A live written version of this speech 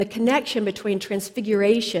The connection between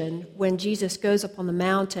transfiguration, when Jesus goes up on the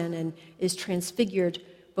mountain and is transfigured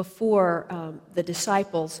before the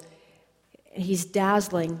disciples, he's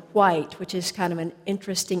dazzling white, which is kind of an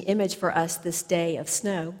interesting image for us this day of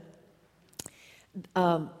snow.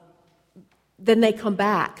 Then they come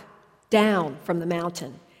back down from the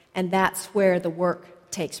mountain, and that's where the work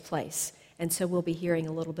takes place. And so we'll be hearing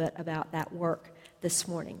a little bit about that work this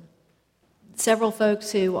morning. Several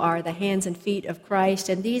folks who are the hands and feet of Christ,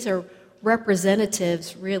 and these are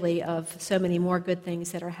representatives, really, of so many more good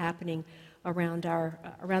things that are happening around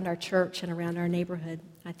our church and around our neighborhood.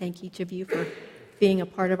 I thank each of you for being a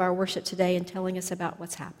part of our worship today and telling us about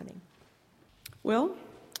what's happening. Well,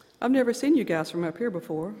 I've never seen you guys from up here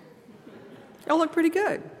before. Y'all look pretty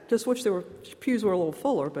good. Just wish the pews were a little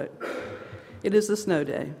fuller, but it is a snow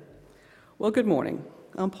day. Well, good morning.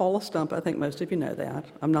 I'm Paula Stump. I think most of you know that.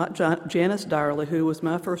 I'm not Janice Dyerly, who was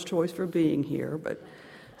my first choice for being here, but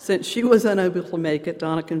since she was unable to make it,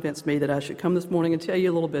 Donna convinced me that I should come this morning and tell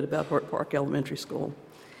you a little bit about Hurt Park Elementary School.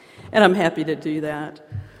 And I'm happy to do that.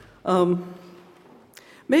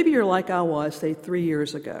 Maybe you're like I was, say, 3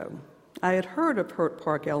 years ago. I had heard of Hurt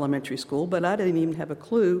Park Elementary School, but I didn't even have a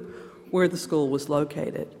clue where the school was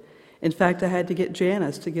located. In fact, I had to get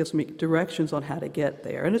Janice to give me directions on how to get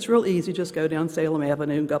there. And it's real easy. Just go down Salem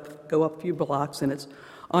Avenue and go up a few blocks, and it's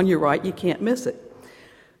on your right. You can't miss it.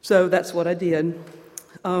 So that's what I did.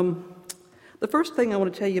 The first thing I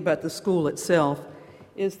want to tell you about the school itself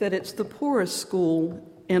is that it's the poorest school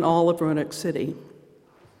in all of Roanoke City.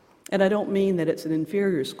 And I don't mean that it's an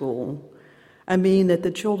inferior school. I mean that the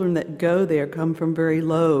children that go there come from very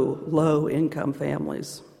low income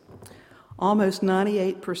families. Almost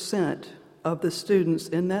 98% of the students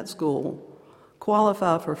in that school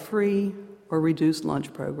qualify for free or reduced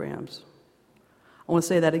lunch programs. I want to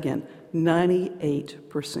say that again,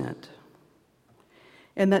 98%.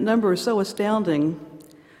 And that number is so astounding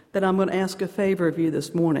that I'm going to ask a favor of you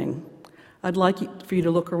this morning. I'd like for you to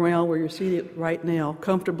look around where you're seated right now,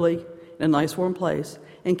 comfortably in a nice warm place,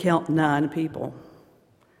 and count 9 people.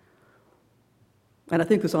 And I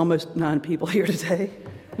think there's almost 9 people here today.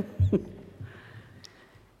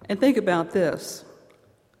 And think about this.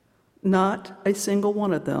 Not a single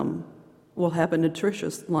one of them will have a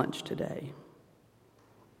nutritious lunch today,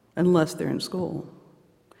 unless they're in school.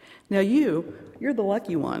 Now you're the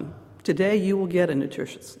lucky one. Today you will get a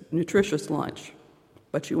nutritious lunch,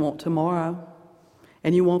 but you won't tomorrow,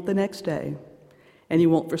 and you won't the next day, and you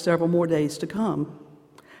won't for several more days to come,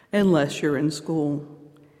 unless you're in school.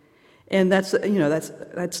 And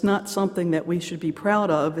that's not something that we should be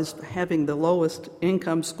proud of, is having the lowest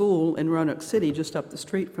income school in Roanoke City just up the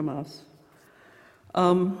street from us.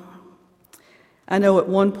 I know at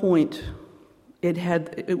one point it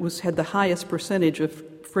had the highest percentage of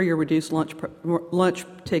free or reduced lunch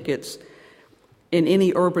tickets in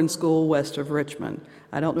any urban school west of Richmond.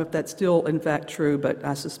 I don't know if that's still in fact true, but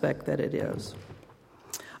I suspect that it is.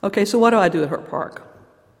 Okay, so what do I do at Hurt Park?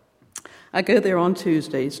 I go there on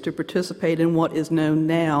Tuesdays to participate in what is known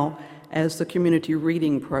now as the Community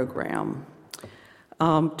Reading Program.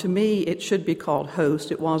 To me, it should be called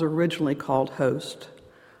HOST. It was originally called HOST.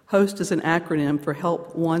 HOST is an acronym for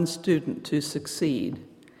Help One Student to Succeed,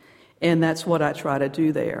 and that's what I try to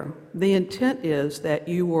do there. The intent is that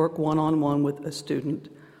you work one-on-one with a student,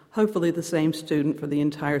 hopefully the same student for the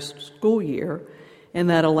entire school year, and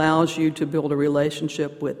that allows you to build a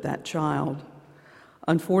relationship with that child.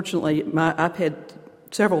 Unfortunately, I've had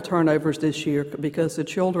several turnovers this year because the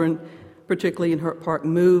children, particularly in Hurt Park,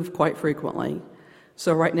 move quite frequently.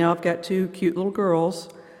 So right now I've got 2 cute little girls,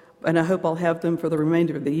 and I hope I'll have them for the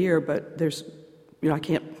remainder of the year, but I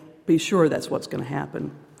can't be sure that's what's going to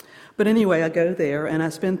happen. But anyway, I go there, and I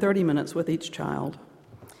spend 30 minutes with each child.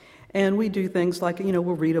 And we do things like,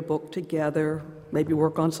 we'll read a book together, maybe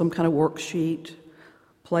work on some kind of worksheet,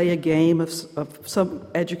 play a game of some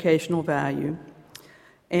educational value.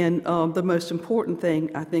 And the most important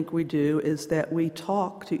thing I think we do is that we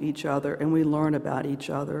talk to each other and we learn about each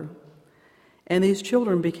other. And these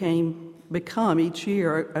children become each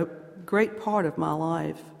year a great part of my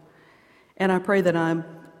life. And I pray that I'm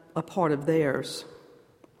a part of theirs.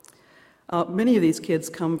 Many of these kids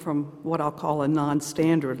come from what I'll call a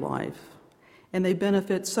non-standard life. And they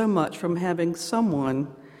benefit so much from having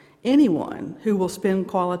anyone who will spend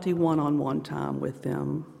quality one-on-one time with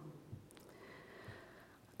them.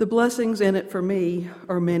 The blessings in it for me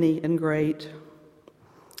are many and great.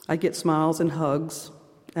 I get smiles and hugs,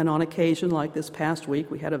 and on occasion, like this past week,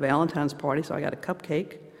 we had a Valentine's party, so I got a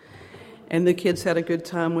cupcake, and the kids had a good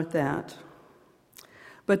time with that.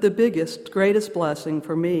 But the greatest blessing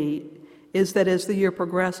for me is that as the year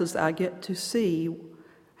progresses, I get to see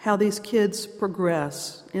how these kids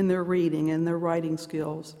progress in their reading and their writing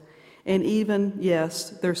skills, and even, yes,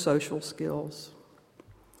 their social skills.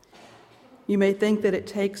 You may think that it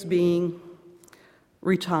takes being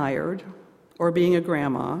retired or being a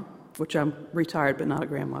grandma, which I'm retired but not a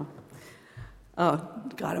grandma. God,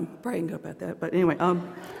 I'm praying about that. But anyway,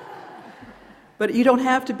 but you don't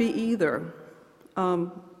have to be either.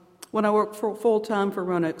 When I worked full-time for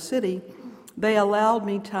Roanoke City, they allowed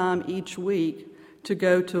me time each week to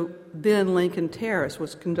go to then Lincoln Terrace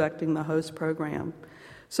was conducting the host program.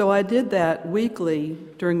 So I did that weekly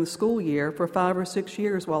during the school year for 5 or 6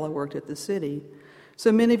 years while I worked at the city.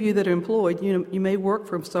 So many of you that are employed, you may work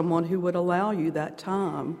for someone who would allow you that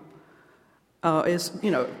time as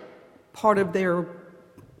part of their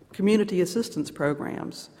community assistance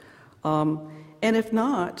programs. And if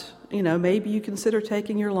not, maybe you consider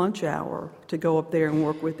taking your lunch hour to go up there and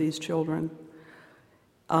work with these children.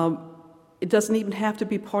 It doesn't even have to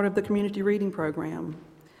be part of the community reading program.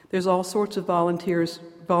 There's all sorts of volunteer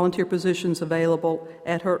positions available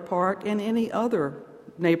at Hurt Park and any other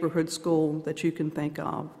neighborhood school that you can think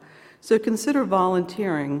of. So consider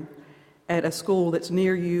volunteering at a school that's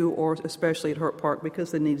near you, or especially at Hurt Park,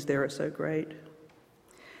 because the needs there are so great.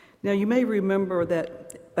 Now, you may remember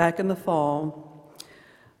that back in the fall,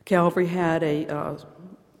 Calvary had a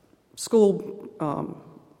school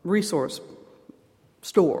resource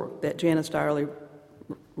store that Janice Dyerly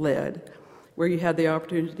led, where you had the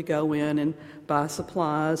opportunity to go in and buy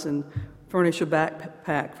supplies and furnish a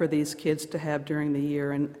backpack for these kids to have during the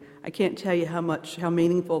year. And I can't tell you how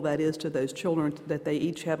meaningful that is to those children, that they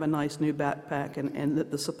each have a nice new backpack and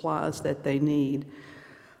the supplies that they need.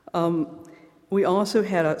 We also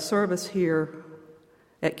had a service here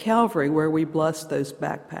at Calvary where we blessed those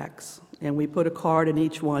backpacks, and we put a card in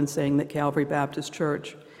each one saying that Calvary Baptist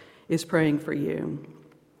Church is praying for you.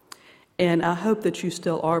 And I hope that you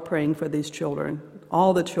still are praying for these children,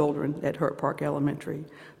 all the children at Hurt Park Elementary,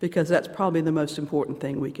 because that's probably the most important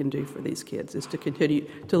thing we can do for these kids, is to continue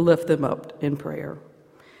to lift them up in prayer.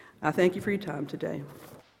 I thank you for your time today.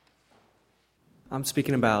 I'm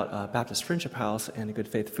speaking about Baptist Friendship House and a Good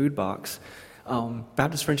Faith Food Box.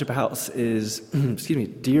 Baptist Friendship House is,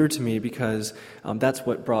 dear to me because that's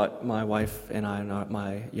what brought my wife and I and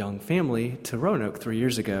my young family to Roanoke 3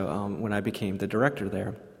 years ago when I became the director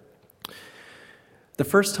there. The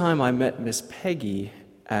first time I met Miss Peggy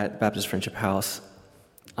at Baptist Friendship House,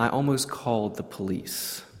 I almost called the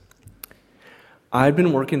police. I'd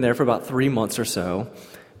been working there for about 3 months or so,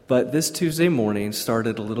 but this Tuesday morning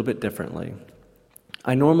started a little bit differently.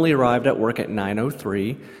 I normally arrived at work at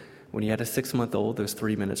 9:03. When you had a 6-month-old, those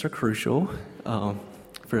 3 minutes are crucial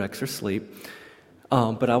for extra sleep.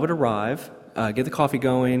 But I would arrive, get the coffee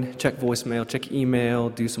going, check voicemail, check email,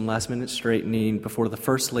 do some last-minute straightening before the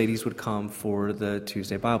first ladies would come for the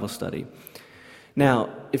Tuesday Bible study. Now,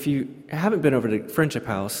 if you haven't been over to Friendship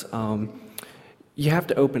House, you have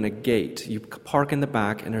to open a gate. You park in the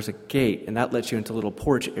back, and there's a gate, and that lets you into a little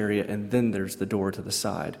porch area, and then there's the door to the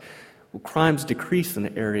side. Well, crime's decreased in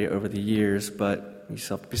the area over the years, but you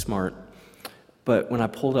still have to be smart. But when I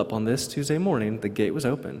pulled up on this Tuesday morning, the gate was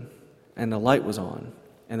open, and the light was on,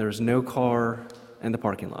 and there was no car in the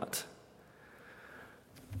parking lot.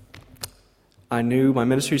 I knew my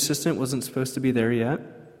ministry assistant wasn't supposed to be there yet,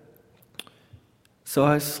 so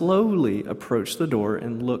I slowly approached the door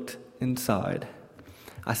and looked inside.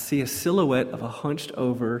 I see a silhouette of a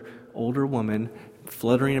hunched-over older woman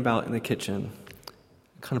fluttering about in the kitchen.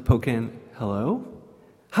 Kind of poke in, hello?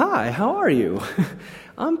 Hi, how are you?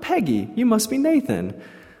 I'm Peggy. You must be Nathan.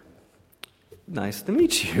 Nice to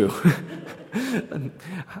meet you.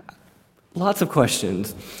 Lots of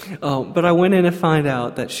questions. But I went in to find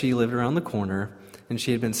out that she lived around the corner, and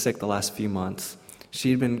she had been sick the last few months.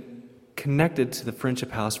 She had been connected to the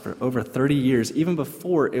Friendship House for over 30 years. Even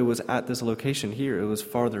before it was at this location here, it was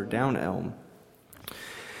farther down Elm.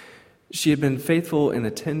 She had been faithful in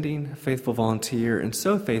attending, faithful volunteer, and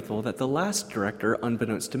so faithful that the last director,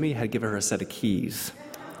 unbeknownst to me, had given her a set of keys.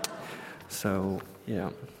 So, yeah.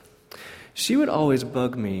 She would always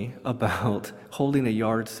bug me about holding a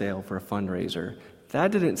yard sale for a fundraiser.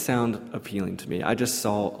 That didn't sound appealing to me. I just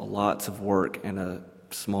saw lots of work and a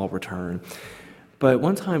small return. But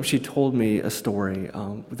one time she told me a story.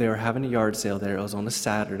 They were having a yard sale there. It was on a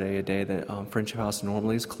Saturday, a day that Friendship House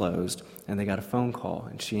normally is closed, and they got a phone call,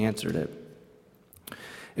 and she answered it.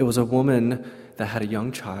 It was a woman that had a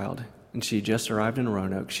young child, and she just arrived in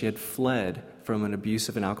Roanoke. She had fled from an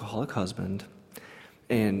abusive and alcoholic husband,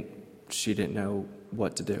 and she didn't know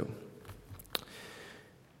what to do.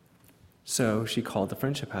 So she called the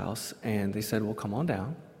Friendship House, and they said, well, come on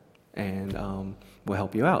down. and we'll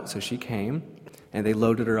help you out. So she came, and they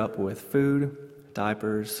loaded her up with food,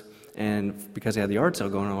 diapers, and because they had the yard sale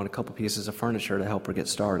going on, a couple pieces of furniture to help her get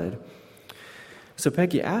started. So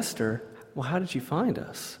Peggy asked her, well, how did you find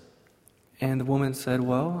us? And the woman said,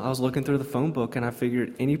 well, I was looking through the phone book, and I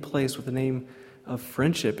figured any place with the name of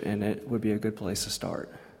Friendship in it would be a good place to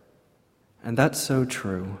start. And that's so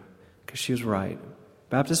true, because she was right.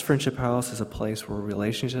 Baptist Friendship House is a place where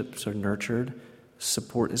relationships are nurtured,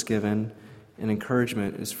 support is given, and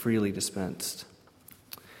encouragement is freely dispensed.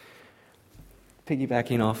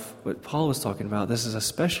 Piggybacking off what Paul was talking about, this is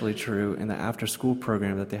especially true in the after-school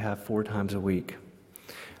program that they have 4 times a week.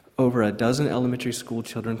 Over a dozen elementary school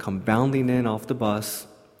children come bounding in off the bus,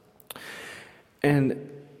 and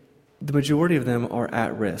the majority of them are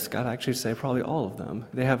at risk. I'd actually say probably all of them.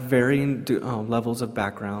 They have varying levels of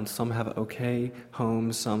background. Some have okay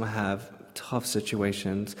homes, some have tough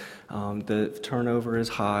situations. The turnover is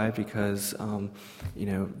high because,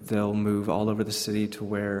 they'll move all over the city to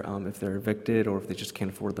where if they're evicted or if they just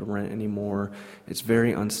can't afford the rent anymore, it's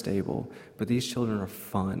very unstable. But these children are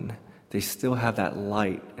fun. They still have that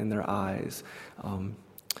light in their eyes.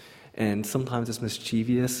 And sometimes it's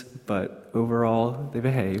mischievous, but overall they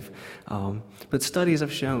behave. But studies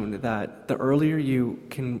have shown that the earlier you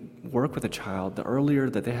can work with a child, the earlier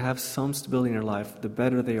that they have some stability in their life, the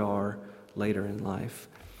better they are later in life.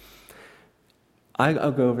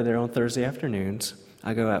 I'll go over there on Thursday afternoons.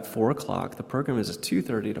 I go at 4 o'clock. The program is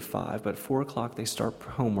 2:30 to 5, but at 4 o'clock they start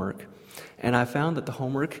homework. And I found that the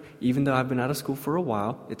homework, even though I've been out of school for a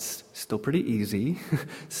while, it's still pretty easy.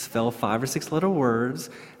 Spell 5 or 6 letter words.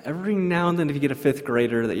 Every now and then if you get a 5th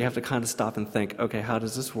grader that you have to kind of stop and think, okay, how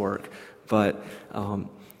does this work? But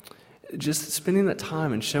just spending that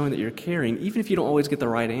time and showing that you're caring, even if you don't always get the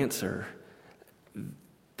right answer,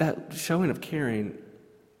 that showing of caring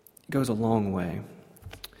goes a long way.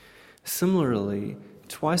 Similarly,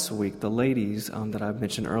 twice a week, the ladies that I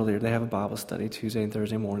mentioned earlier, they have a Bible study Tuesday and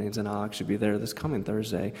Thursday mornings, and I'll actually be there this coming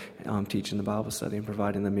Thursday teaching the Bible study and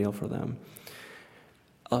providing the meal for them.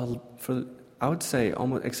 I would say,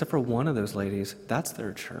 almost except for one of those ladies, that's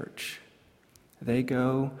their church. They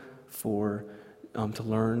go to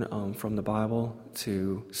learn from the Bible,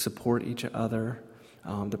 to support each other.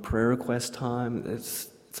 The prayer request time,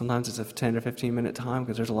 sometimes it's a 10 or 15-minute time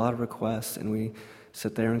because there's a lot of requests, and we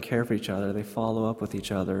sit there and care for each other. They follow up with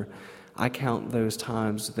each other. I count those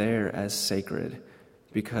times there as sacred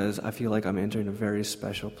because I feel like I'm entering a very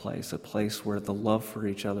special place, a place where the love for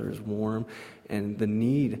each other is warm, and the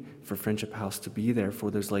need for Friendship House to be there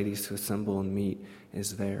for those ladies to assemble and meet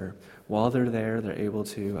is there. While they're there, they're able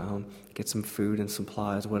to get some food and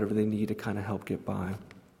supplies, whatever they need to kind of help get by.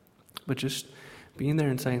 But just being there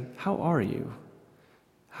and saying, how are you?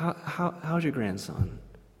 How's your grandson?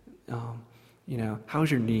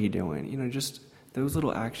 How's your knee doing? Just those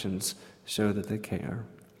little actions show that they care.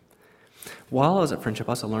 While I was at Friendship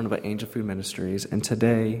House, I learned about Angel Food Ministries, and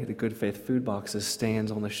today the Good Faith Food Boxes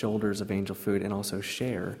stands on the shoulders of Angel Food and also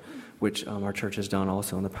Share, which our church has done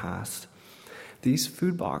also in the past. These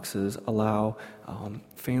food boxes allow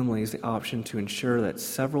families the option to ensure that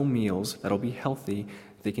several meals that'll be healthy,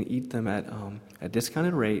 they can eat them at a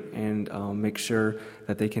discounted rate and make sure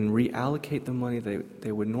that they can reallocate the money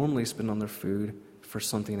they would normally spend on their food for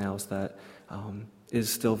something else that is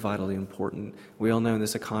still vitally important. We all know in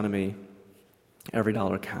this economy, every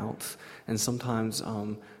dollar counts. And sometimes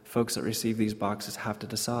folks that receive these boxes have to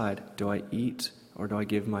decide, do I eat or do I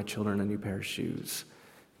give my children a new pair of shoes?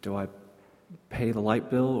 Do I pay the light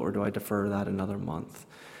bill or do I defer that another month?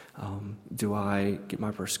 Do I get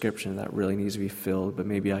my prescription that really needs to be filled, but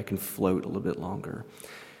maybe I can float a little bit longer?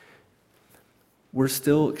 We're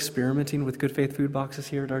still experimenting with Good Faith food boxes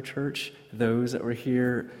here at our church. Those that were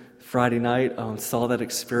here Friday night saw that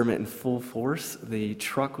experiment in full force. The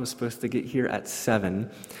truck was supposed to get here at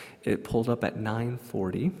 7. It pulled up at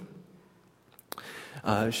 9:40.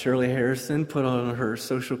 Shirley Harrison put on her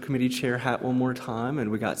social committee chair hat one more time,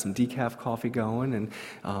 and we got some decaf coffee going, and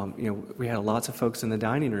we had lots of folks in the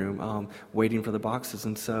dining room waiting for the boxes,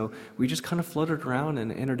 and so we just kind of fluttered around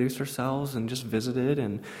and introduced ourselves and just visited,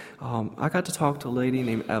 and I got to talk to a lady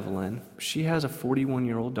named Evelyn. She has a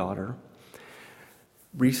 41-year-old daughter,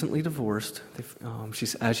 recently divorced.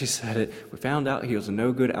 As she said it, we found out he was a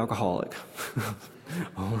no-good alcoholic.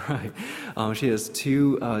 All right. She has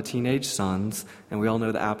 2 teenage sons, and we all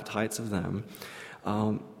know the appetites of them.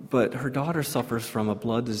 But her daughter suffers from a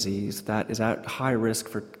blood disease that is at high risk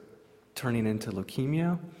for turning into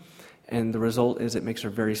leukemia, and the result is it makes her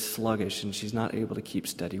very sluggish, and she's not able to keep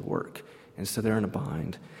steady work, and so they're in a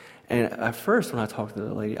bind. And at first, when I talked to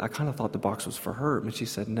the lady, I kind of thought the box was for her, but she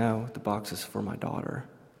said, no, the box is for my daughter.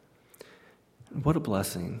 What a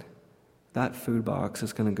blessing. That food box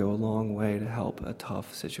is going to go a long way to help a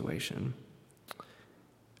tough situation.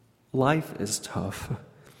 Life is tough,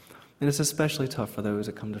 and it's especially tough for those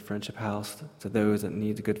that come to Friendship House, to those that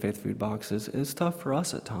need the Good Faith food boxes. It's tough for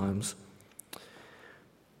us at times.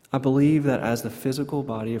 I believe that as the physical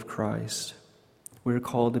body of Christ, we're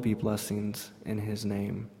called to be blessings in His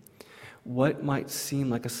name. What might seem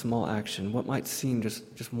like a small action, what might seem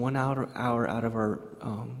just 1 hour out of our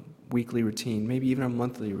weekly routine, maybe even a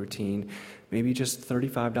monthly routine, maybe just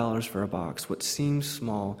 $35 for a box, what seems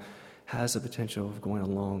small has the potential of going a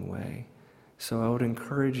long way. So I would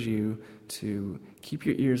encourage you to keep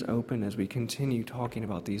your ears open as we continue talking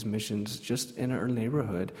about these missions just in our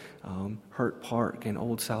neighborhood, Hurt Park and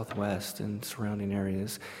Old Southwest and surrounding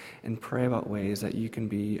areas, and pray about ways that you can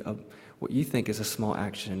be what you think is a small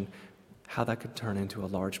action, how that could turn into a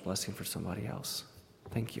large blessing for somebody else.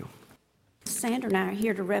 Thank you. Sandra and I are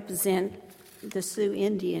here to represent the Sioux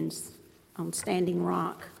Indians on Standing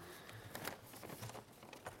Rock.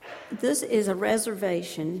 This is a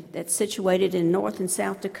reservation that's situated in North and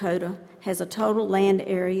South Dakota, has a total land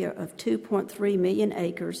area of 2.3 million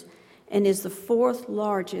acres, and is the fourth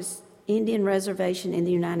largest Indian reservation in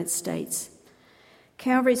the United States.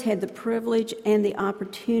 Calvary's had the privilege and the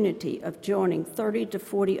opportunity of joining 30 to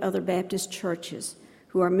 40 other Baptist churches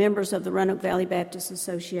who are members of the Roanoke Valley Baptist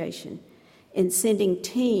Association in sending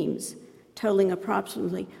teams totaling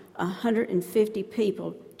approximately 150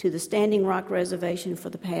 people to the Standing Rock Reservation for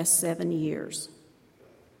the past 7 years.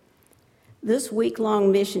 This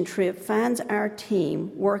week-long mission trip finds our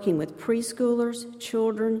team working with preschoolers,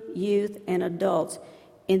 children, youth, and adults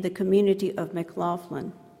in the community of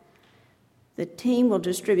McLaughlin. The team will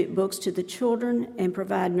distribute books to the children and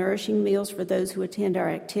provide nourishing meals for those who attend our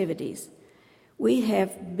activities. We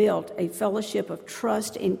have built a fellowship of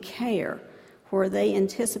trust and care where they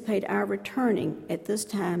anticipate our returning at this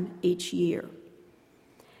time each year.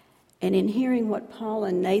 And in hearing what Paul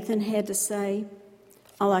and Nathan had to say,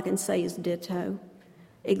 all I can say is ditto.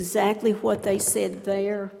 Exactly what they said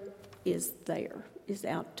there, is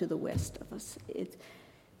out to the west of us.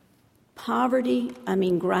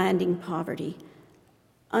 Grinding poverty.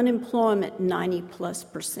 Unemployment,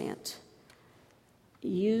 90+%.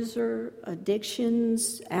 User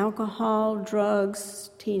addictions, alcohol, drugs,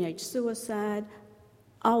 teenage suicide,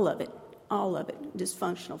 all of it.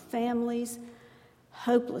 Dysfunctional families,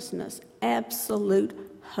 hopelessness, absolute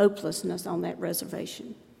hopelessness on that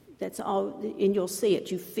reservation. That's all, and you'll see it,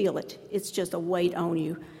 you feel it. It's just a weight on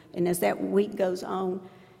you. And as that week goes on,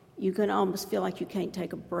 you can almost feel like you can't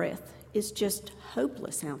take a breath. It's just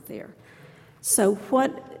hopeless out there. So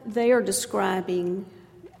what they are describing,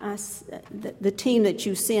 the team that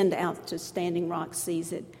you send out to Standing Rock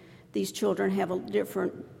sees it. These children have a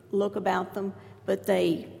different look about them, but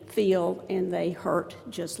they feel and they hurt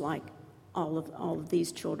just like all of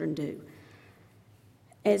these children do.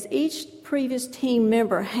 As each previous team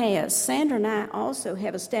member has, Sandra and I also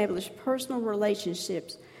have established personal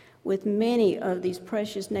relationships with many of these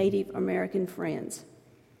precious Native American friends.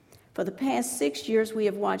 For the past 6 years, we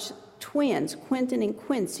have watched twins, Quentin and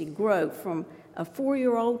Quincy, grow from a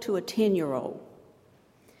 4-year-old to a 10-year-old.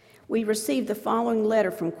 We received the following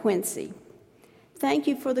letter from Quincy. Thank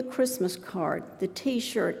you for the Christmas card, the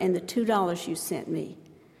T-shirt, and the $2 you sent me.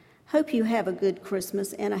 Hope you have a good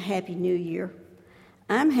Christmas and a Happy New Year.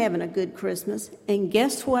 I'm having a good Christmas, and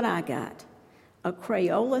guess what I got? A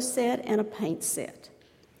Crayola set and a paint set.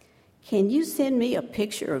 Can you send me a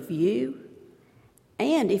picture of you?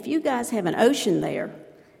 And if you guys have an ocean there,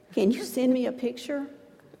 can you send me a picture?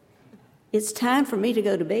 It's time for me to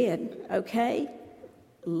go to bed, okay?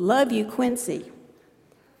 Love you, Quincy.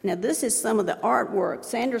 Now, this is some of the artwork.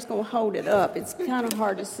 Sandra's going to hold it up. It's kind of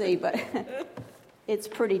hard to see, but it's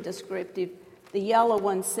pretty descriptive. The yellow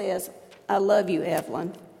one says, I love you,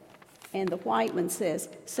 Evelyn. And the white one says,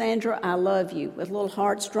 Sandra, I love you, with little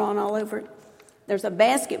hearts drawn all over it. There's a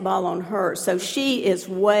basketball on her, so she is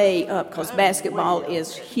way up because basketball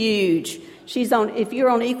is huge. She's on. If you're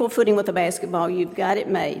on equal footing with a basketball, you've got it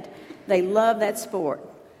made. They love that sport.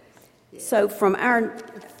 So from our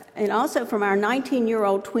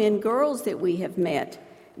 19-year-old twin girls that we have met,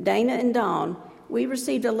 Dana and Dawn, we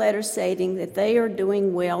received a letter stating that they are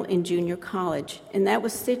doing well in junior college. And that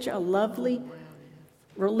was such a lovely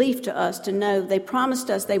relief to us to know they promised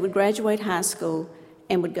us they would graduate high school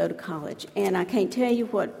and would go to college. And I can't tell you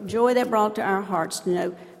what joy that brought to our hearts to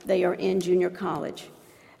know they are in junior college.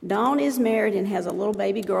 Dawn is married and has a little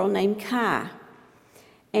baby girl named Kai.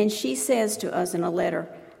 And she says to us in a letter,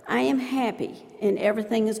 I am happy and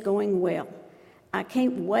everything is going well. I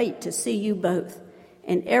can't wait to see you both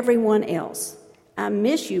and everyone else. I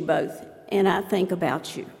miss you both and I think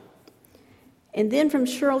about you. And then from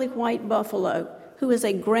Shirley White Buffalo, who is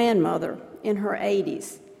a grandmother in her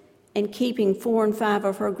 80s and keeping 4 and 5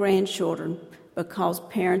 of her grandchildren because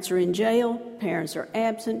parents are in jail, parents are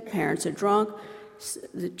absent, parents are drunk,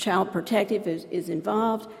 the child protective is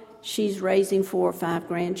involved. She's raising 4 or 5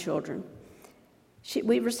 grandchildren.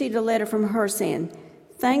 We received a letter from her saying,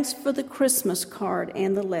 "Thanks for the Christmas card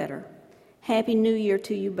and the letter. Happy New Year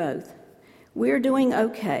to you both. We're doing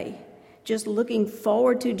okay. Just looking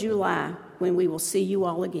forward to July when we will see you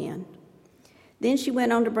all again." Then she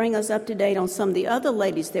went on to bring us up to date on some of the other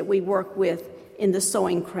ladies that we work with in the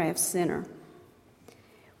Sewing Crafts Center.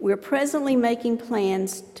 We're presently making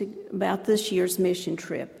plans about this year's mission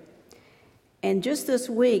trip. And just this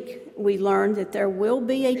week, we learned that there will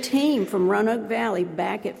be a team from Roanoke Valley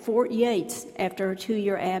back at Fort Yates after a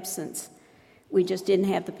 2-year absence. We just didn't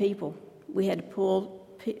have the people. We had to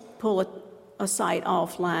pull a site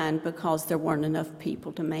offline because there weren't enough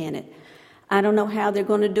people to man it. I don't know how they're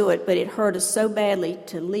going to do it, but it hurt us so badly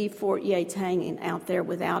to leave Fort Yates hanging out there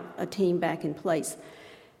without a team back in place.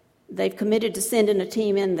 They've committed to sending a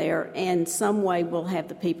team in there, and some way we'll have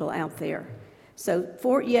the people out there. So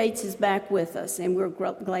Fort Yates is back with us, and we're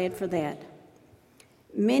glad for that.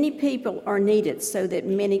 Many people are needed so that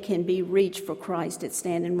many can be reached for Christ at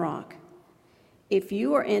Standing Rock. If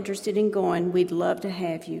you are interested in going, we'd love to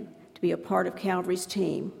have you to be a part of Calvary's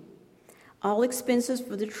team. All expenses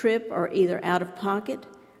for the trip are either out of pocket,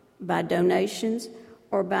 by donations,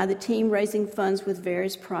 or by the team raising funds with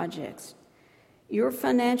various projects. Your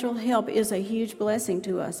financial help is a huge blessing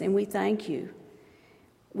to us, and we thank you.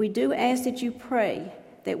 We do ask that you pray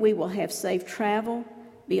that we will have safe travel,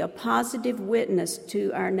 be a positive witness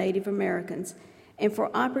to our Native Americans, and for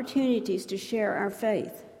opportunities to share our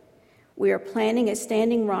faith. We are planning a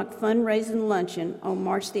Standing Rock fundraising luncheon on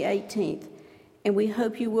March the 18th, and we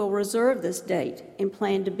hope you will reserve this date and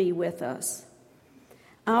plan to be with us.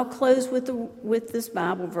 I'll close with this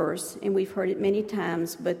Bible verse, and we've heard it many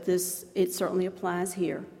times, but it certainly applies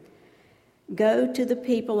here. Go to the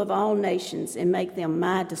people of all nations and make them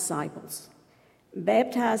my disciples.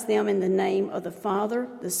 Baptize them in the name of the Father,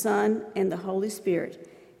 the Son, and the Holy Spirit,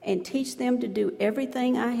 and teach them to do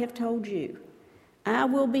everything I have told you. I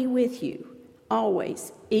will be with you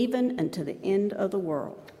always, even unto the end of the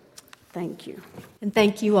world. Thank you. And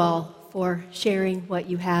thank you all for sharing what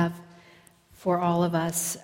you have for all of us.